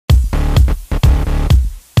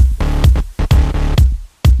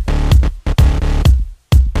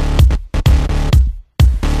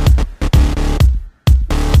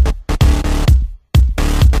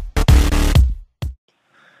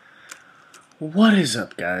What is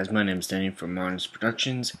up, guys? My name is Danny from modernmodderz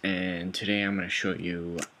Productions, and today I'm going to show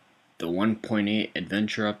you the 1.8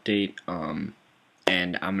 adventure update.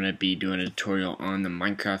 And I'm going to be doing a tutorial on the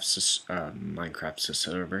Minecraft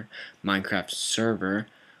server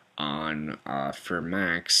on for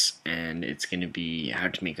MACS, and it's going to be how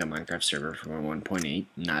to make a Minecraft server for 1.8,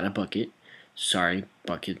 not a bucket. Sorry,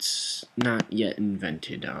 buckets not yet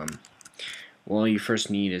invented. All you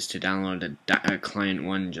first need is to download a client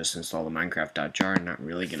one. Just install the Minecraft.jar. I'm not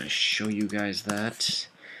really going to show you guys that.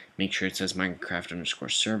 Make sure it says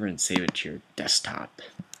Minecraft_server and save it to your desktop.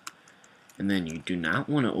 And then you do not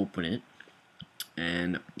want to open it.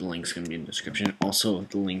 And the link's going to be in the description. Also,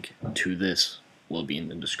 the link to this will be in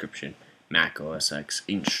the description. Mac OS X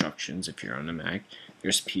instructions if you're on a Mac.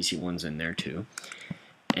 There's PC ones in there too.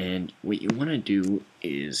 And what you want to do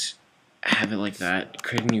is have it like that.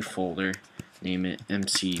 Create a new folder. Name it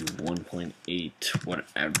MC1.8,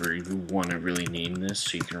 whatever you want to really name this,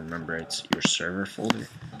 so you can remember it's your server folder.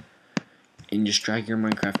 And just drag your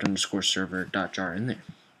Minecraft_server.jar in there.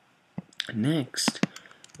 Next,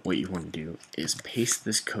 what you want to do is paste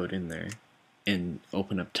this code in there, and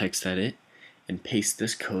open up TextEdit, and paste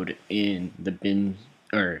this code in the bin,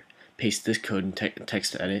 or paste this code in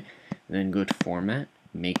TextEdit, and then go to Format,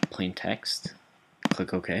 Make Plain Text,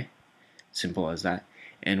 click OK. Simple as that.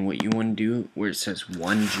 And what you want to do, where it says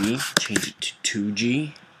 1G, change it to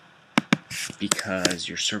 2G, because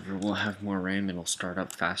your server will have more RAM, it'll start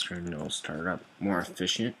up faster, and it'll start up more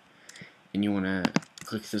efficient. And you want to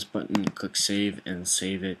click this button, click save, and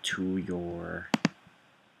save it to your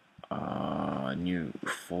new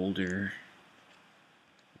folder,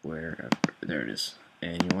 where, there it is.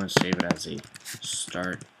 And you want to save it as a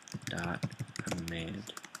start.command.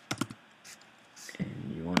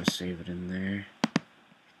 And you want to save it in there.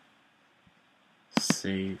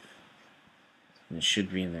 Save, and it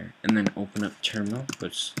should be in there. And then open up terminal, go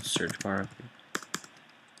to search bar up here,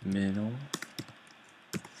 middle,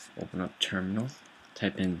 open up terminal,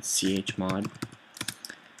 type in chmod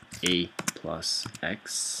a+x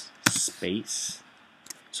space,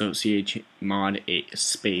 so chmod a+x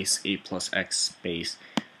space,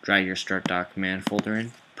 drag your start.command folder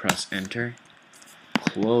in, press enter,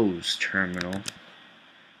 close terminal,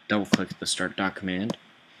 double click the start.command.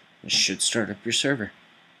 It should start up your server.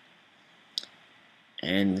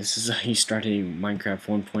 And this is how you start a Minecraft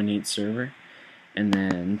 1.8 server. And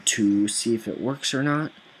then to see if it works or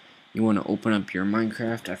not, you want to open up your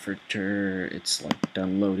Minecraft after it's like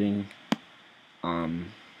done loading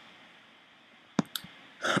on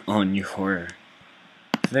your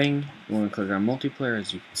thing. You want to click on multiplayer.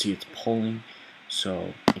 As you can see, it's polling,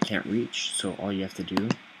 so it can't reach. So all you have to do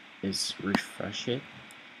is refresh it,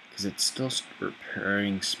 because it's still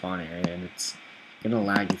preparing spawn area, and it's gonna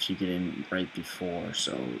lag if you get in right before.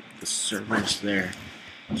 So the server's there,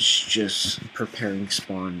 it's just preparing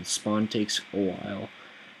spawn. Spawn takes a while.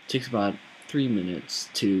 It takes about 3 minutes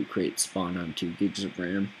to create spawn on 2 gigs of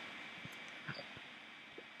RAM.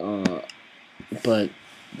 But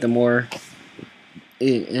the more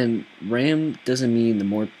and RAM doesn't mean the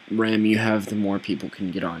more RAM you have, the more people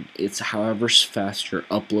can get on. It's however fast your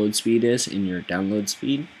upload speed is and your download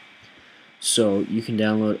speed. So you can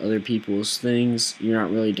download other people's things. You're not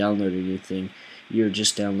really downloading anything. You're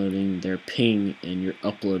just downloading their ping, and you're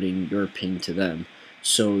uploading your ping to them.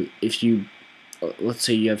 So if you, let's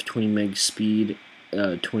say you have 20 meg speed,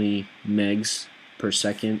 20 megs per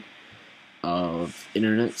second of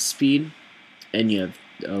internet speed, and you have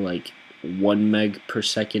like 1 meg per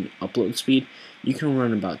second upload speed, you can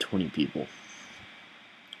run about 20 people.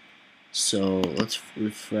 So let's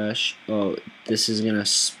refresh. Oh, this is gonna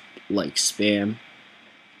like spam.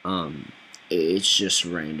 It's just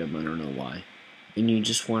random, I don't know why. And you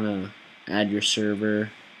just want to add your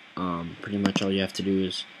server. Pretty much all you have to do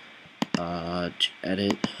is to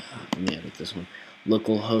edit. Let me edit this one.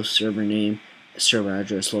 Localhost server name, server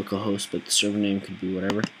address, localhost, but the server name could be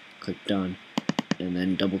whatever. Click done, and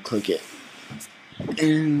then double click it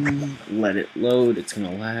and let it load. It's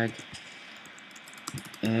gonna lag,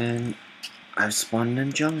 and I've spawned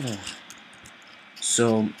in jungle.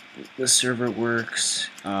 So the server works.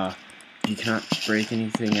 You cannot break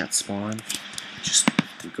anything at spawn. Just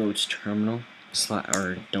go to terminal,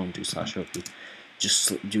 or don't do /op.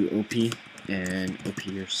 Just do op and op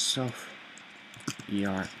yourself.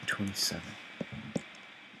 ER27.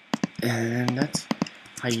 And that's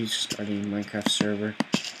how you start a Minecraft server.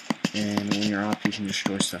 And when you're up, you can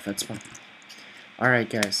destroy stuff at spawn. Alright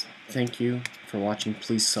guys, thank you for watching.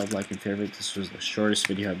 Please sub, like, and favorite. This was the shortest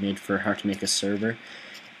video I've made for how to make a server.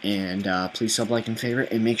 And please sub, like, and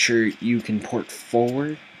favorite. And make sure you can port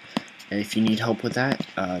forward If you need help with that,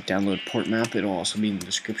 download Port Map. It'll also be in the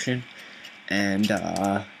description. And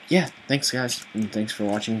yeah, thanks guys, and thanks for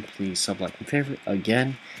watching. Please sub, like, and favorite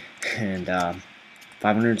again. And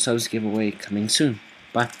 500 subs giveaway coming soon.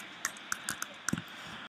 Bye.